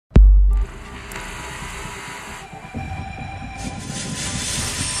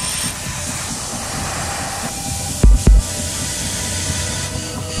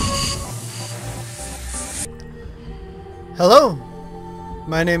Hello!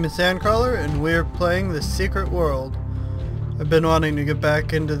 My name is Sandcrawler and we're playing The Secret World. I've been wanting to get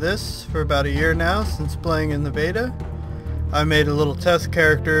back into this for about a year now since playing in the beta. I made a little test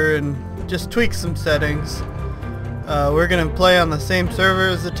character and just tweaked some settings. We're going to play on the same server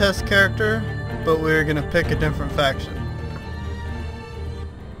as the test character, but we're going to pick a different faction.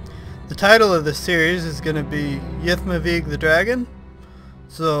 The title of this series is going to be Ythmevge the Dragon,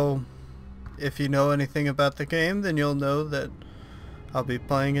 so if you know anything about the game, then you'll know that I'll be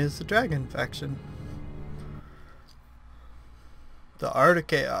playing as the Dragon faction. The Art of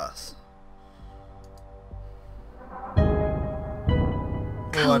Chaos.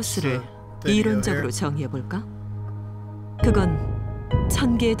 카오스를 이론적으로 정의해볼까? 그건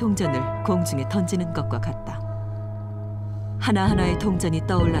 1000개의 동전을 공중에 던지는 것과 같다. 하나하나의 동전이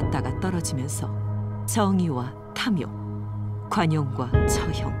떠올랐다가 떨어지면서 정의와 탐욕, 관용과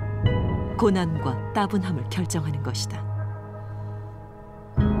처형, 고난과 따분함을 결정하는 것이다.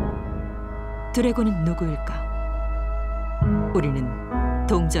 드래곤은 누구일까? 우리는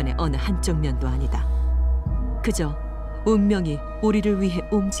동전의 어느 한쪽 면도 아니다. 그저 운명이 우리를 위해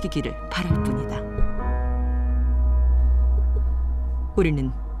움직이기를 바랄 뿐이다.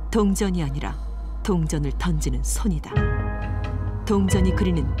 우리는 동전이 아니라 동전을 던지는 손이다. 동전이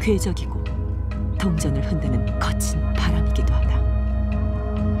그리는 궤적이고 동전을 흔드는 거친 바람이기도 하다.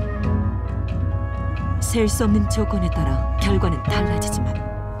 셀 수 없는 조건에 따라 결과는 달라지지만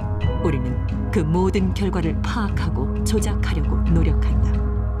우리는 그 모든 결과를 파악하고 조작하려고 노력한다.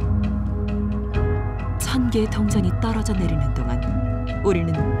 1000개의 동전이 떨어져 내리는 동안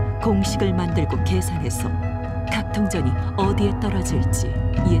우리는 공식을 만들고 계산해서 각 동전이 어디에 떨어질지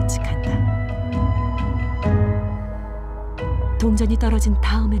예측한다. 동전이 떨어진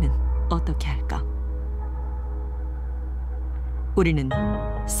다음에는 어떻게 할까? 우리는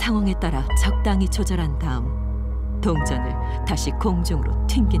상황에 따라 적당히 조절한 다음 동전을 다시 공중으로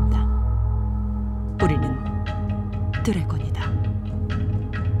튕긴다. 우리는 드래곤이다.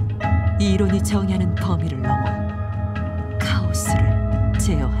 이론이 정의하는 범위를 넘어 카오스를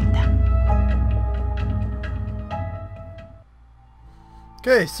제어한다.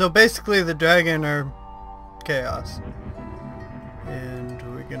 Okay, so basically the dragon are chaos. And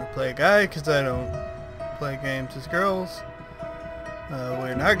we're gonna play a guy because I don't play games as girls.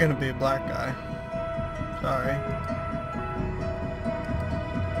 We're not gonna be a black guy. Sorry.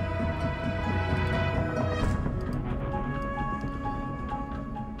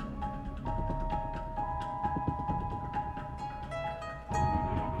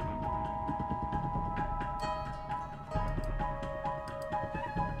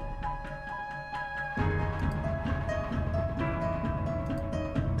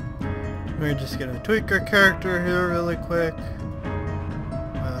 We're just gonna tweak our character here really quick.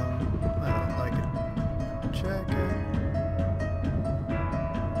 I don't like it. Jacket.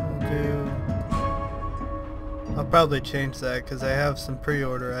 I'll probably change that because I have some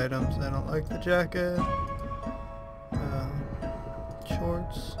pre-order items. I don't like the jacket.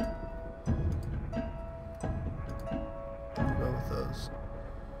 Shorts. I'll go with those.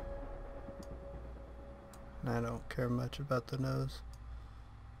 And I don't care much about the nose.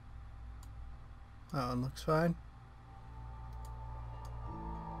 That one looks fine.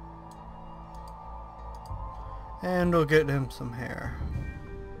 And we'll get him some hair.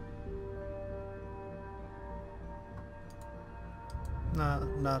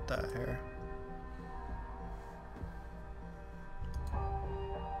 Not that hair.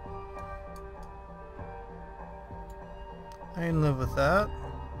 I can live with that.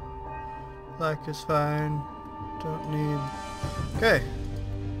 Black is fine. Don't need... Okay.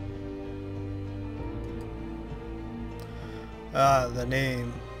 The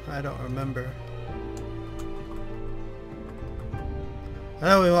name. I don't remember. I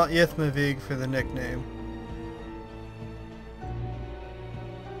know we want Ythmevge for the nickname.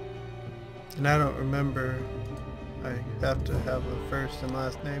 And I don't remember. I have to have a first and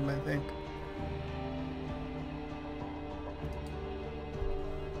last name, I think.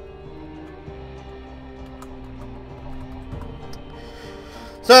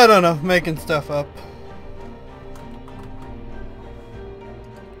 So I don't know, making stuff up.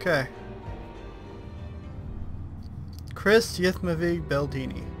 Okay. Chris Ythmevge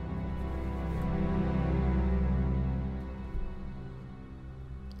Beldini.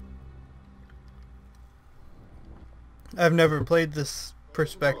 I've never played this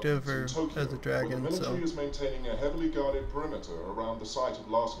perspective or as a dragon, the military so... is maintaining a heavily guarded perimeter around the site of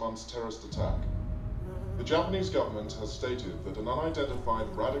last month's terrorist attack. The Japanese government has stated that an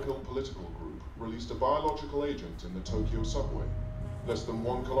unidentified radical political group released a biological agent in the Tokyo subway, less than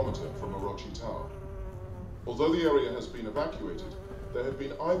 1 kilometer from Orochi Tower. Although the area has been evacuated, there have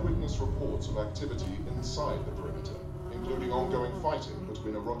been eyewitness reports of activity inside the perimeter, including ongoing fighting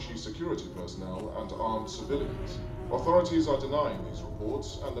between Orochi security personnel and armed civilians. Authorities are denying these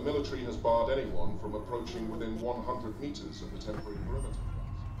reports, and the military has barred anyone from approaching within 100 meters of the temporary perimeter.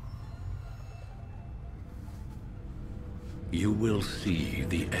 You will see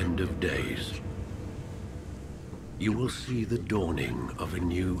the end of days. You will see the dawning of a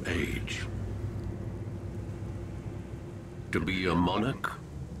new age. To be a monarch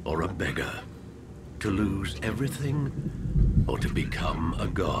or a beggar. To lose everything or to become a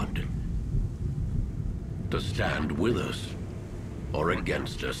god. To stand with us or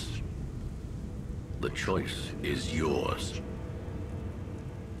against us. The choice is yours.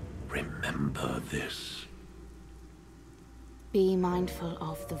 Remember this. Be mindful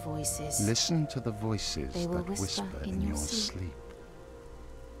of the voices. Listen to the voices They will that whisper in your sleep.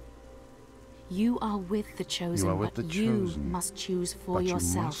 You are with the chosen, You are with but the you chosen, must choose for but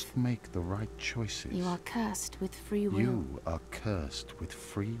yourself. you must make the right choices. You are cursed with free will. You are cursed with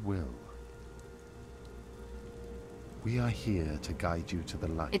free will. We are here to guide you to the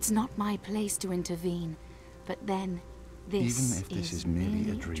light. It's not my place to intervene, but then this Even if this is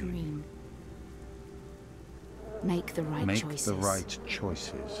merely a dream. Make the right Make choices. the right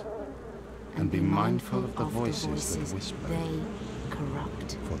choices. And be mindful of the voices that whisper. They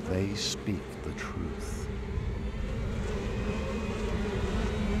corrupt. For they speak the truth.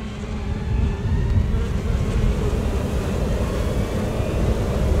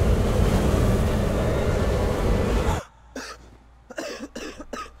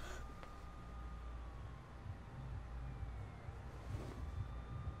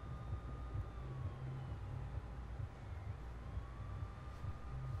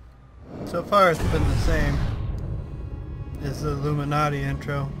 So far it's been the same as the Illuminati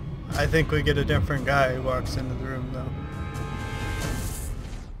intro. I think we get a different guy who walks into the room though.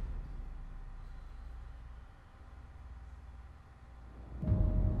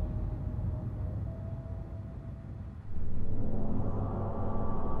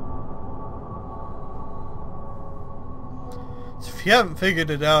 So if you haven't figured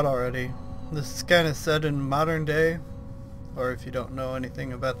it out already, this is kind of set in modern day, or if you don't know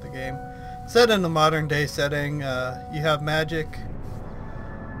anything about the game. Set in a modern day setting, you have magic,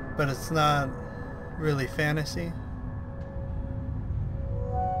 but it's not really fantasy.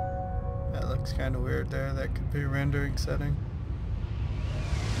 That looks kind of weird there. That could be a rendering setting.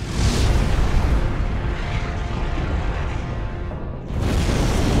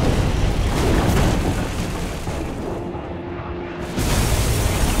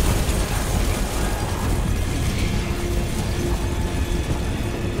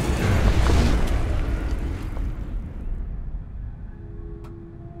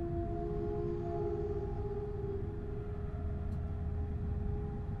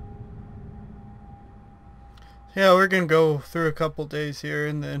 Yeah, we're gonna go through a couple days here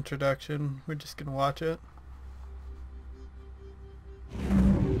in the introduction. We're just gonna watch it.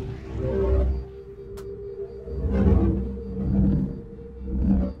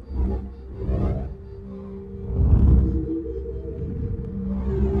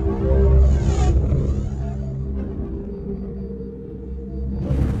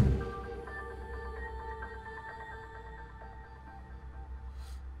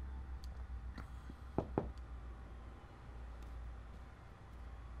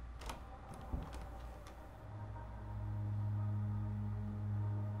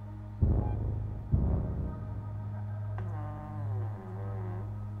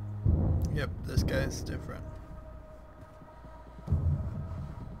 Yep, this guy's different.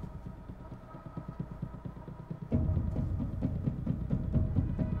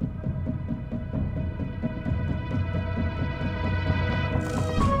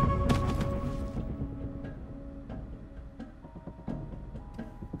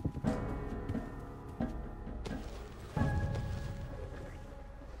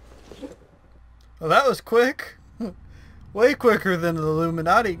 Well, that was quick. Way quicker than the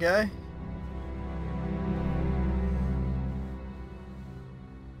Illuminati guy.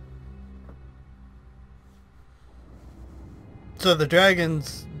 So the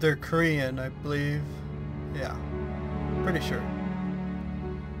dragons, they're Korean, I believe. Yeah, pretty sure.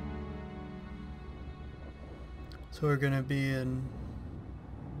 So we're gonna be in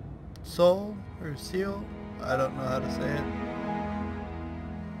Seoul or Seoul? I don't know how to say it.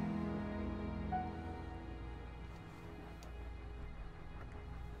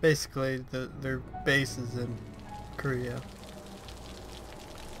 Basically, their base is in Korea.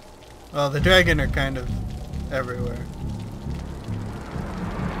 Well, the dragon are kind of everywhere.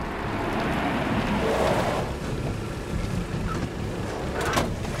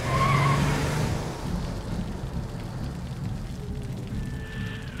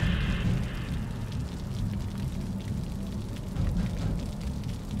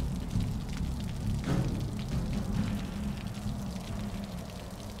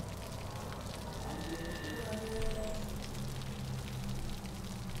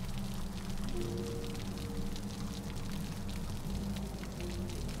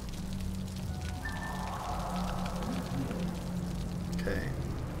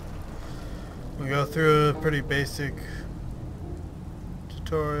 We go through a pretty basic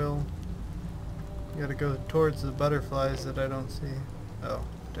tutorial. You gotta go towards the butterflies that I don't see. Oh,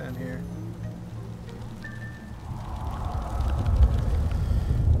 down here.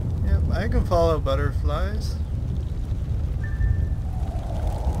 Yep, I can follow butterflies.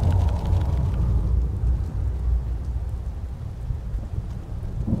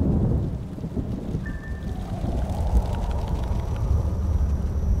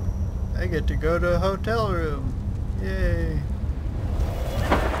 I get to go to a hotel room. Yay.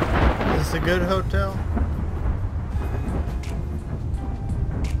 Is this a good hotel?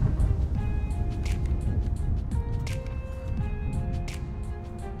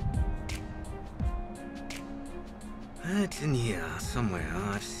 It's in here somewhere.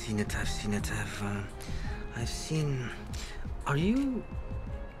 I've seen it. I've seen... Are you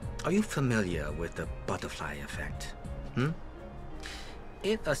familiar with the butterfly effect?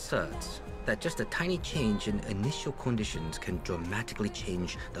 It asserts that just a tiny change in initial conditions can dramatically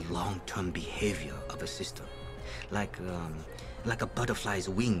change the long-term behavior of a system. Like a butterfly's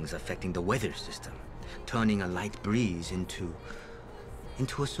wings affecting the weather system, turning a light breeze into a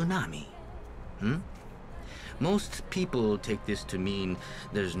tsunami. Most people take this to mean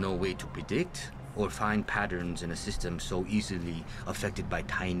there's no way to predict or find patterns in a system so easily affected by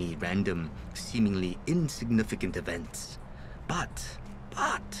tiny, random, seemingly insignificant events. But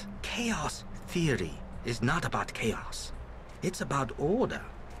chaos theory is not about chaos. It's about order.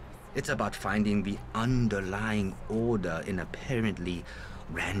 It's about finding the underlying order in apparently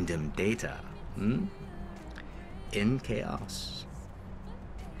random data. In chaos.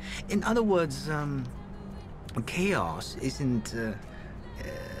 In other words, chaos isn't.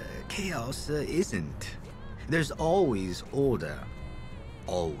 Chaos isn't. There's always order.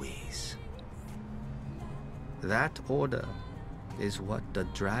 Always. That order is what the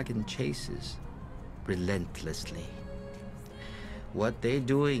dragon chases relentlessly. What they're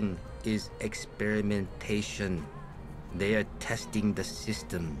doing is experimentation. They are testing the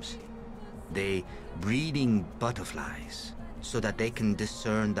systems. They breeding butterflies so that they can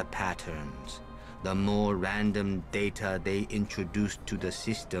discern the patterns. The more random data they introduce to the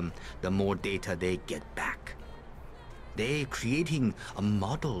system, the more data they get back. They're creating a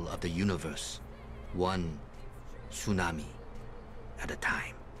model of the universe, one tsunami at a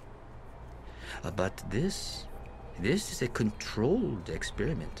time. But this is a controlled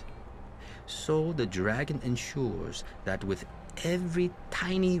experiment. So the dragon ensures that with every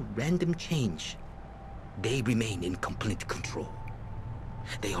tiny random change, they remain in complete control.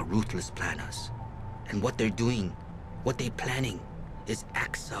 They are ruthless planners. And what they're doing, what they're planning, is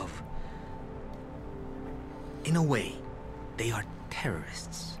acts of... In a way, they are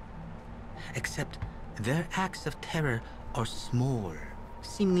terrorists. Except their acts of terror are small,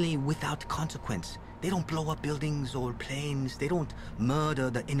 seemingly without consequence. They don't blow up buildings or planes. They don't murder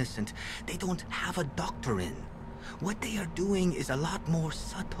the innocent. They don't have a doctrine. What they are doing is a lot more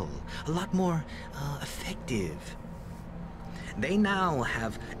subtle, a lot more effective. They now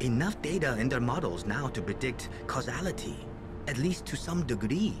have enough data in their models now to predict causality, at least to some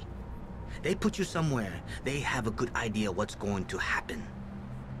degree. They put you somewhere, they have a good idea what's going to happen.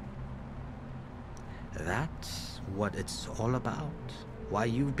 That's what it's all about. Why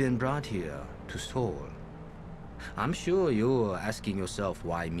you've been brought here to Seoul. I'm sure you're asking yourself,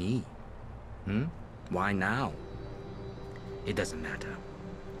 why me? Why now? It doesn't matter.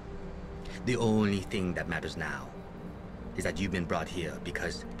 The only thing that matters now is that you've been brought here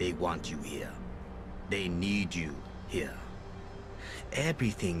because they want you here. They need you here.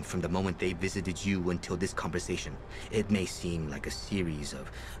 Everything from the moment they visited you until this conversation, it may seem like a series of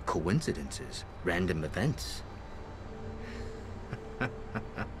coincidences, random events.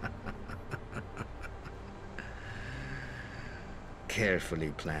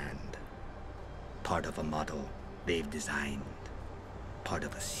 Carefully planned. Part of a model they've designed. Part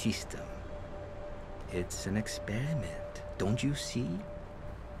of a system. It's an experiment. Don't you see?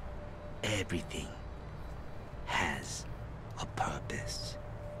 Everything has a purpose.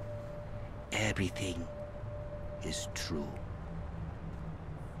 Everything is true.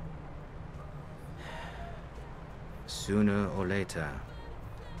 Sooner or later,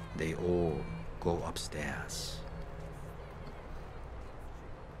 they all go upstairs.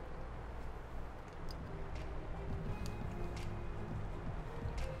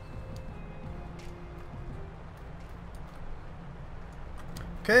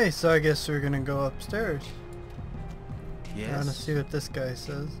 Okay, so I guess we're gonna go upstairs. Yes. I wanna see what this guy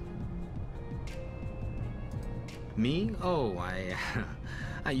says. Me? Oh,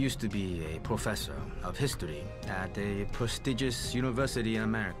 I used to be a professor of history at a prestigious university in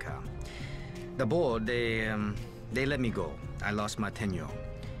America. The board, they let me go. I lost my tenure.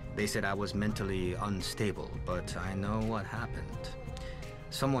 They said I was mentally unstable, but I know what happened.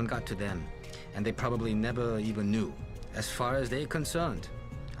 Someone got to them, and they probably never even knew. As far as they're concerned,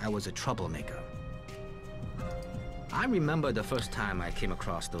 I was a troublemaker. I remember the first time I came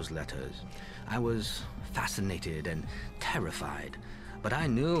across those letters. I was fascinated and terrified, but I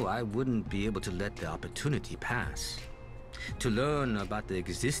knew I wouldn't be able to let the opportunity pass. To learn about the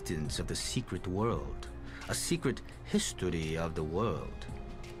existence of the secret world, a secret history of the world.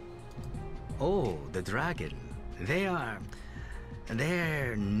 Oh, the dragon. They're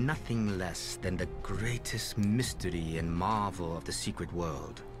nothing less than the greatest mystery and marvel of the secret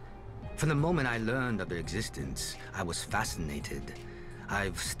world. From the moment I learned of their existence, I was fascinated.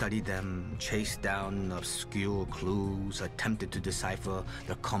 I've studied them, chased down obscure clues, attempted to decipher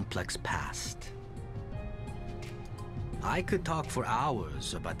their complex past. I could talk for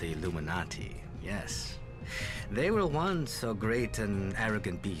hours about the Illuminati, yes. They were once a great and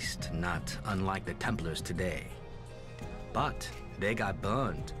arrogant beast, not unlike the Templars today. But they got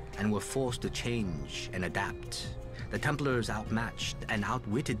burned and were forced to change and adapt. The Templars outmatched and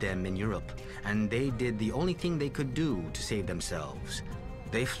outwitted them in Europe, and they did the only thing they could do to save themselves.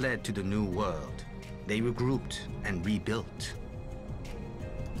 They fled to the New World. They regrouped and rebuilt.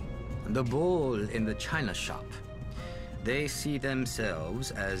 The bull in the china shop. They see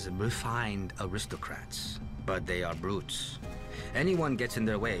themselves as refined aristocrats, but they are brutes. Anyone gets in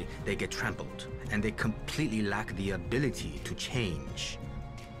their way, they get trampled, and they completely lack the ability to change.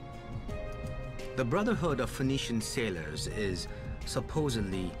 The Brotherhood of Phoenician Sailors is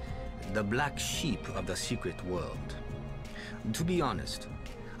supposedly the black sheep of the secret world. To be honest,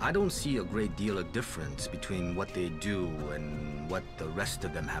 I don't see a great deal of difference between what they do and what the rest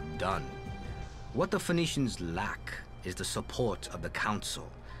of them have done. What the Phoenicians lack is the support of the Council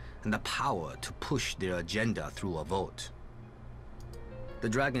and the power to push their agenda through a vote. The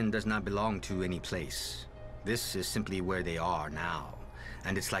dragon does not belong to any place. This is simply where they are now,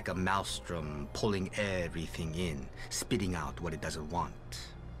 and it's like a maelstrom pulling everything in, spitting out what it doesn't want.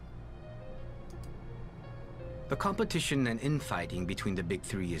 The competition and infighting between the big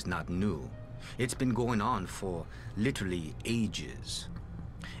three is not new. It's been going on for literally ages.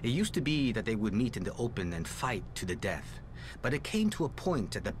 It used to be that they would meet in the open and fight to the death, but it came to a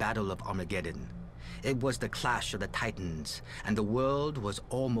point at the Battle of Armageddon. It was the clash of the Titans, and the world was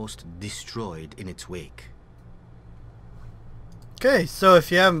almost destroyed in its wake. Okay, so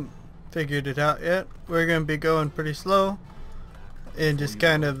if you haven't figured it out yet, we're going to be going pretty slow and just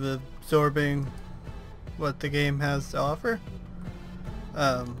kind of absorbing what the game has to offer.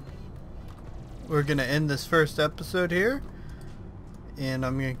 We're going to end this first episode here, and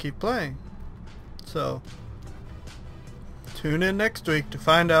I'm going to keep playing. So tune in next week to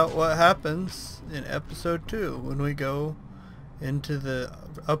find out what happens in episode 2 when we go into the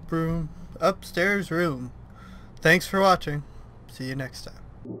upstairs room. Thanks for watching. See you next time.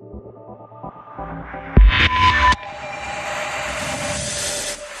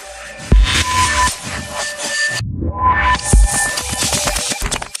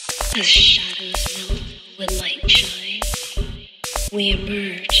 As shadows melt when light shines, we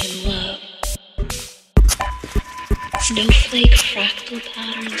emerge in love. Snowflake fractal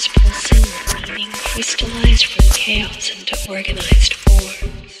patterns pulsing with meaning crystallize from chaos into organized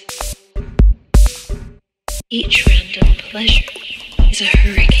forms. Each random pleasure is a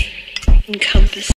hurricane encompassing